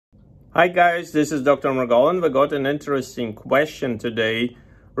Hi guys, this is Dr. Margolin. We got an interesting question today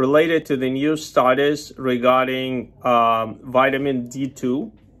related to the new studies regarding vitamin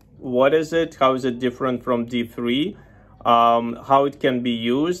D2. What is it? How is it different from D3? How it can be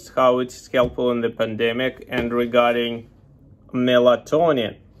used, how it's helpful in the pandemic, and regarding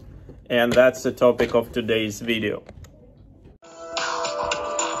melatonin. And that's the topic of today's video.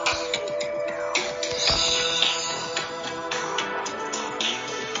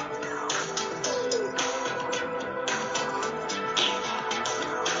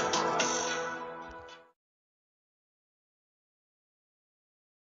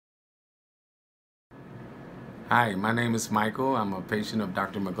 Hi, my name is Michael. I'm a patient of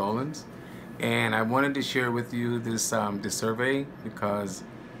Dr. Margolin's, and I wanted to share with you this survey because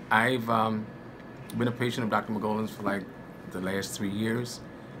I've been a patient of Dr. Margolin's for like the last 3 years,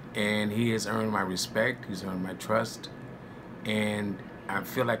 and he has earned my respect, he's earned my trust, and I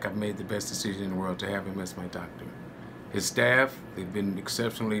feel like I've made the best decision in the world to have him as my doctor. His staff, they've been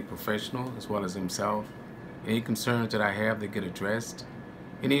exceptionally professional, as well as himself. Any concerns that I have, they get addressed,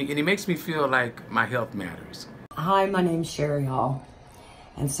 and he makes me feel like my health matters. Hi, my name's Sherry Hall,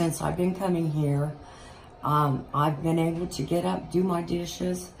 and since I've been coming here, I've been able to get up, do my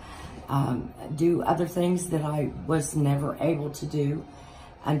dishes, do other things that I was never able to do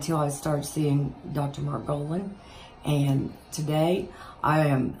until I started seeing Dr. Margolin. And today, I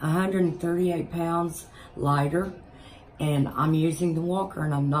am 138 pounds lighter, and I'm using the walker,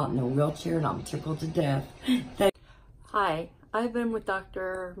 and I'm not in a wheelchair, and I'm tickled to death. Hi, I've been with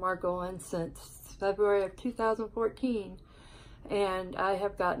Dr. Margolin since February of 2014, and I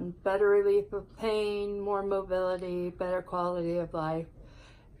have gotten better relief of pain, more mobility, better quality of life,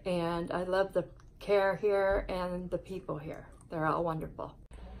 and I love the care here and the people here. They're all wonderful.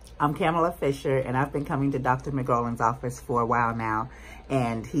 I'm Kamala Fisher, and I've been coming to Dr. Margolin's office for a while now,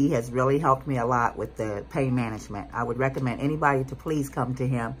 and he has really helped me a lot with the pain management. I would recommend anybody to please come to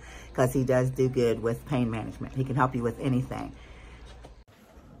him because he does do good with pain management. He can help you with anything.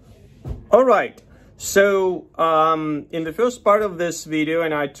 All right. So in the first part of this video,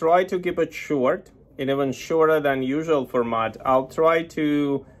 and I try to keep it short, and even shorter than usual format, I'll try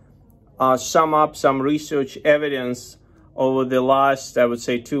to sum up some research evidence over the last, I would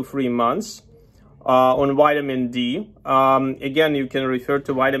say, 2-3 months on vitamin D. Again, you can refer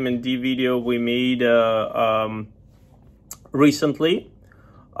to vitamin D video we made recently.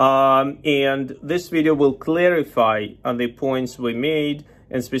 And this video will clarify the points we made,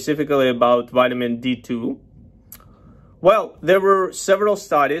 and specifically about vitamin D2. Well, there were several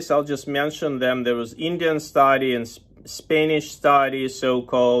studies. I'll just mention them. There was Indian study and Spanish study,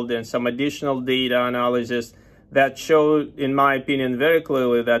 so-called, and some additional data analysis that showed, in my opinion, very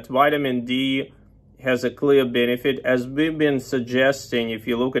clearly that vitamin D has a clear benefit. As we've been suggesting, if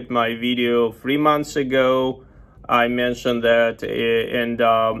you look at my video 3 months ago, I mentioned that in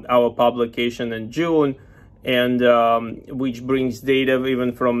our publication in June, and which brings data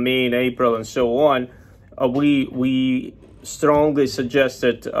even from May and April and so on. We strongly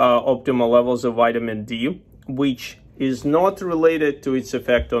suggested optimal levels of vitamin D, which is not related to its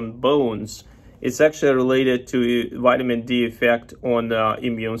effect on bones. It's actually related to vitamin D effect on the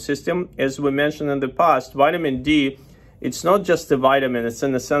immune system. As we mentioned in the past, vitamin D, it's not just a vitamin, it's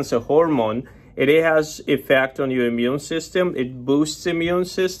in a sense a hormone. It has effect on your immune system. It boosts immune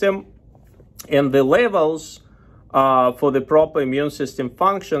system. And the levels for the proper immune system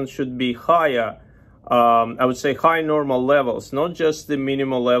function should be higher. I would say high normal levels, not just the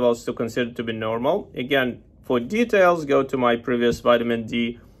minimal levels to consider to be normal. Again, for details, go to my previous vitamin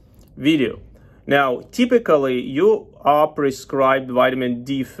D video. Now, typically, you are prescribed vitamin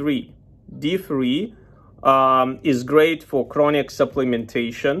D3. D3 is great for chronic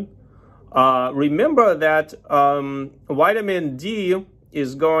supplementation. Remember that vitamin D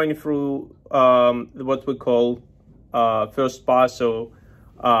is going through what we call first pass, or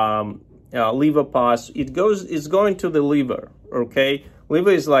liver pass. It's going to the liver, okay?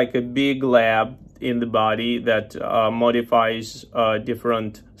 Liver is like a big lab in the body that modifies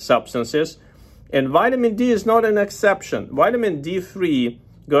different substances. And vitamin D is not an exception. Vitamin D3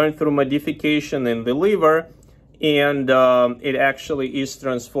 going through modification in the liver, and it actually is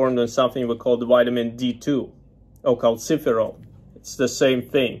transformed in something we call the vitamin D2, or calciferol. It's the same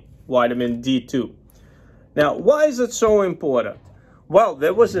thing, vitamin D2. Now, why is it so important? Well,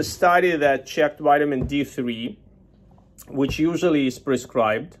 there was a study that checked vitamin D3, which usually is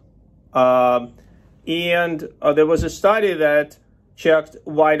prescribed. And there was a study that checked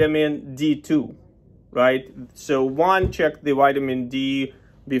vitamin D2, right? So one checked the vitamin D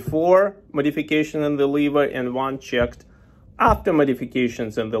before modification in the liver, and one checked after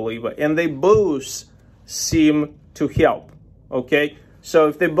modifications in the liver, and they both seem to help, okay? So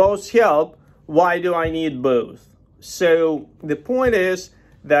if they both help, why do I need both? So the point is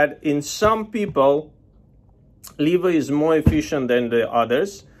that in some people, liver is more efficient than the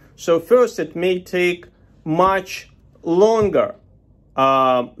others. So first, it may take much longer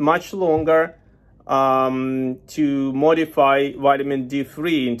to modify vitamin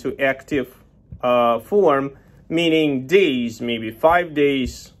D3 into active form, meaning days, maybe 5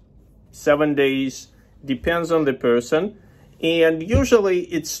 days, 7 days, depends on the person. And usually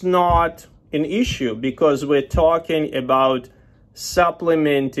it's not an issue because we're talking about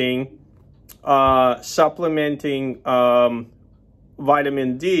supplementing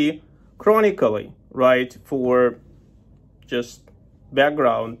vitamin D chronically, right, for just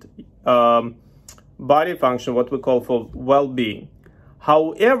background body function, what we call for well-being.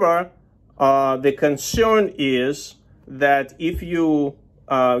 However, the concern is that if you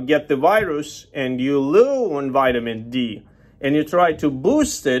get the virus and you're low on vitamin D and you try to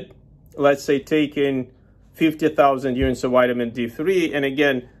boost it, let's say taking 50,000 units of vitamin D3, and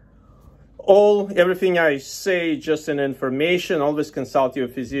again, everything I say just an information, always consult your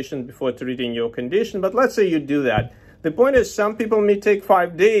physician before treating your condition, but let's say you do that. The point is some people may take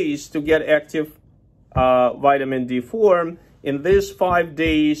 5 days to get active vitamin D form, and these 5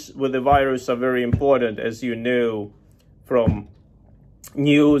 days with the virus are very important, as you know from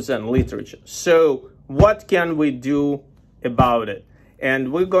news and literature. So what can we do about it?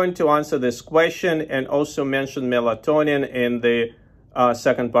 And we're going to answer this question and also mention melatonin in the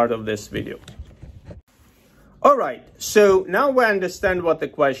second part of this video. All right, so now we understand what the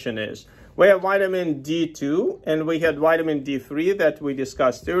question is. We have vitamin D2 and we had vitamin D3 that we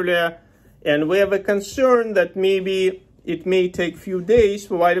discussed earlier. And we have a concern that maybe it may take few days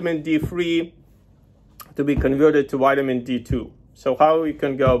for vitamin D3 to be converted to vitamin D2. So how we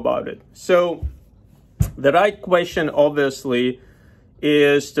can go about it? So the right question, obviously,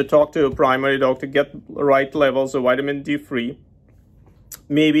 is to talk to a primary doctor, get right levels of vitamin D3.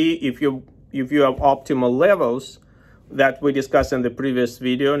 Maybe if you have optimal levels that we discussed in the previous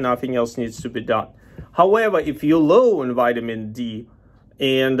video, nothing else needs to be done. However, if you're low in vitamin D,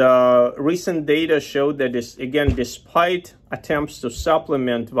 and recent data showed that despite attempts to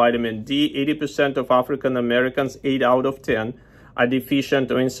supplement vitamin D, 80% of African Americans, 8 out of 10, are deficient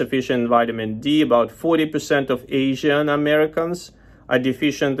or insufficient in vitamin D. About 40% of Asian Americans are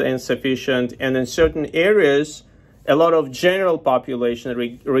deficient or insufficient, and in certain areas, a lot of general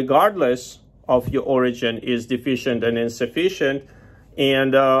population, regardless of your origin, is deficient and insufficient.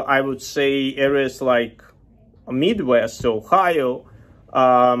 And I would say areas like Midwest, Ohio,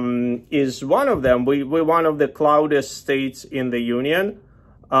 is one of them. We're one of the cloudiest states in the union.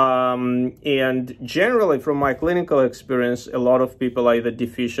 And generally, from my clinical experience, a lot of people are either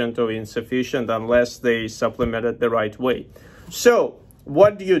deficient or insufficient unless they supplement it the right way. So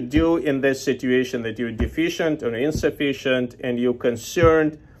what do you do in this situation that you're deficient or insufficient and you're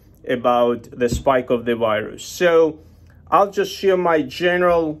concerned about the spike of the virus? So I'll just share my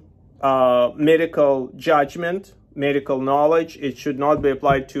general medical judgment, medical knowledge. It should not be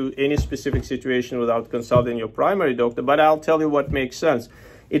applied to any specific situation without consulting your primary doctor, but I'll tell you what makes sense.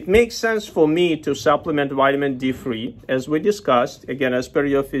 It makes sense for me to supplement vitamin D3, as we discussed, again, as per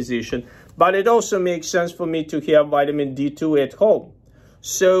your physician, but it also makes sense for me to have vitamin D2 at home.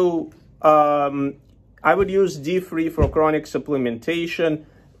 So I would use D3 for chronic supplementation,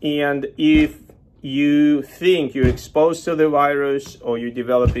 and if you think you're exposed to the virus or you're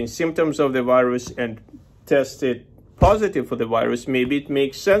developing symptoms of the virus and tested positive for the virus, maybe it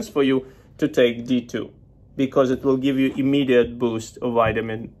makes sense for you to take D2 because it will give you immediate boost of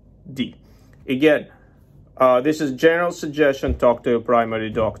vitamin D. Again, this is general suggestion, talk to your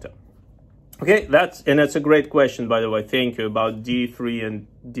primary doctor. Okay, that's a great question, by the way. Thank you, about D3 and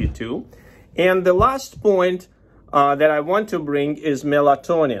D2. And the last point that I want to bring is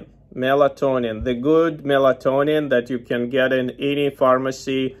melatonin. Melatonin, the good melatonin that you can get in any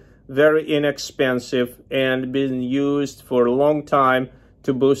pharmacy, very inexpensive and been used for a long time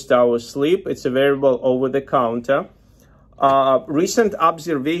to boost our sleep. It's available over the counter. Recent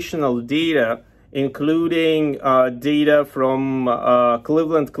observational data, including data from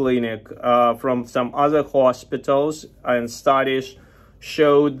Cleveland Clinic, from some other hospitals and studies,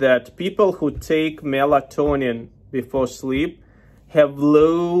 showed that people who take melatonin before sleep have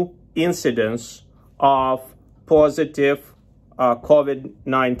low incidence of positive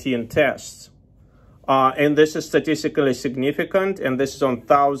COVID-19 tests. And this is statistically significant, and this is on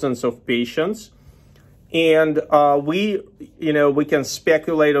thousands of patients. And we can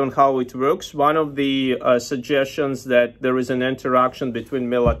speculate on how it works. One of the suggestions that there is an interaction between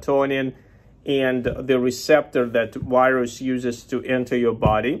melatonin and the receptor that virus uses to enter your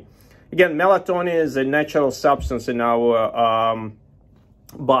body. Again, melatonin is a natural substance in our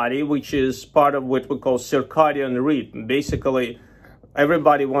body, which is part of what we call circadian rhythm. Basically,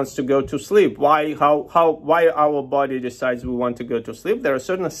 everybody wants to go to sleep. Why our body decides we want to go to sleep? There are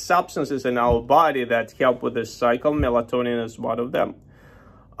certain substances in our body that help with this cycle. Melatonin is one of them.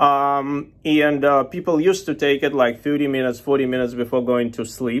 People used to take it like 30 minutes, 40 minutes before going to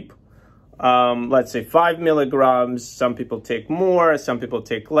sleep. Let's say 5 milligrams. Some people take more, some people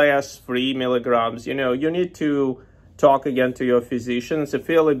take less, 3 milligrams. You need to talk again to your physician. It's a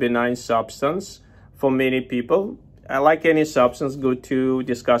fairly benign substance for many people. Like any substance, good to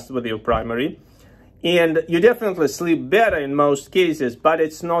discuss with your primary. And you definitely sleep better in most cases, but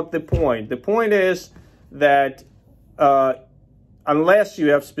it's not the point. The point is that unless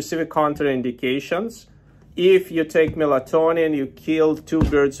you have specific contraindications, if you take melatonin, you kill 2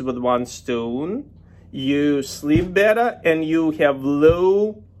 birds with 1 stone. You sleep better and you have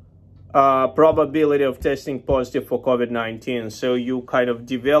low probability of testing positive for COVID-19. So you kind of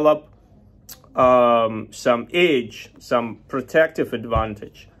develop some protective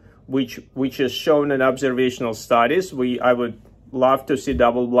advantage, which is shown in observational studies. I would love to see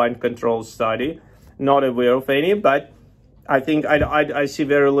double-blind control study. Not aware of any, but I think I see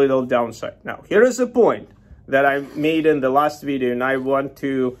very little downside. Now, here is a point that I made in the last video, and I want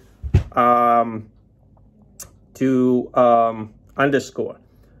to underscore.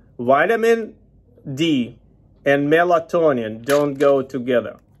 Vitamin D and melatonin don't go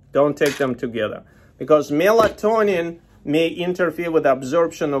together. Don't take them together, because melatonin may interfere with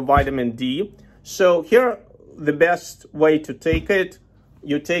absorption of vitamin D. So here, the best way to take it,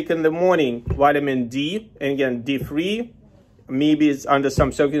 you take in the morning vitamin D, and again, D3, maybe it's under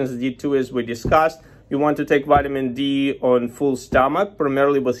some circumstances, D2 as we discussed. You want to take vitamin D on full stomach,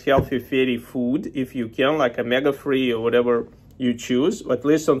 primarily with healthy fatty food, if you can, like omega-3 or whatever you choose, at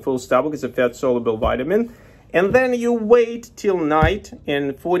least on full stomach. It's a fat-soluble vitamin. And then you wait till night,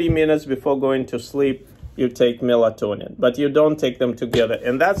 and 40 minutes before going to sleep, you take melatonin. But you don't take them together.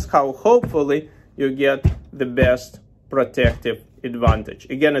 And that's how, hopefully, you get the best protective advantage.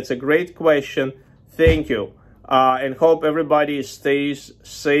 Again, it's a great question. Thank you. And hope everybody stays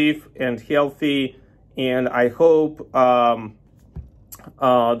safe and healthy. And I hope the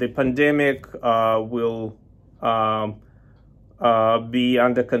pandemic will be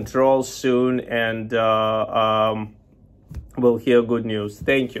under control soon, and we'll hear good news.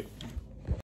 Thank you.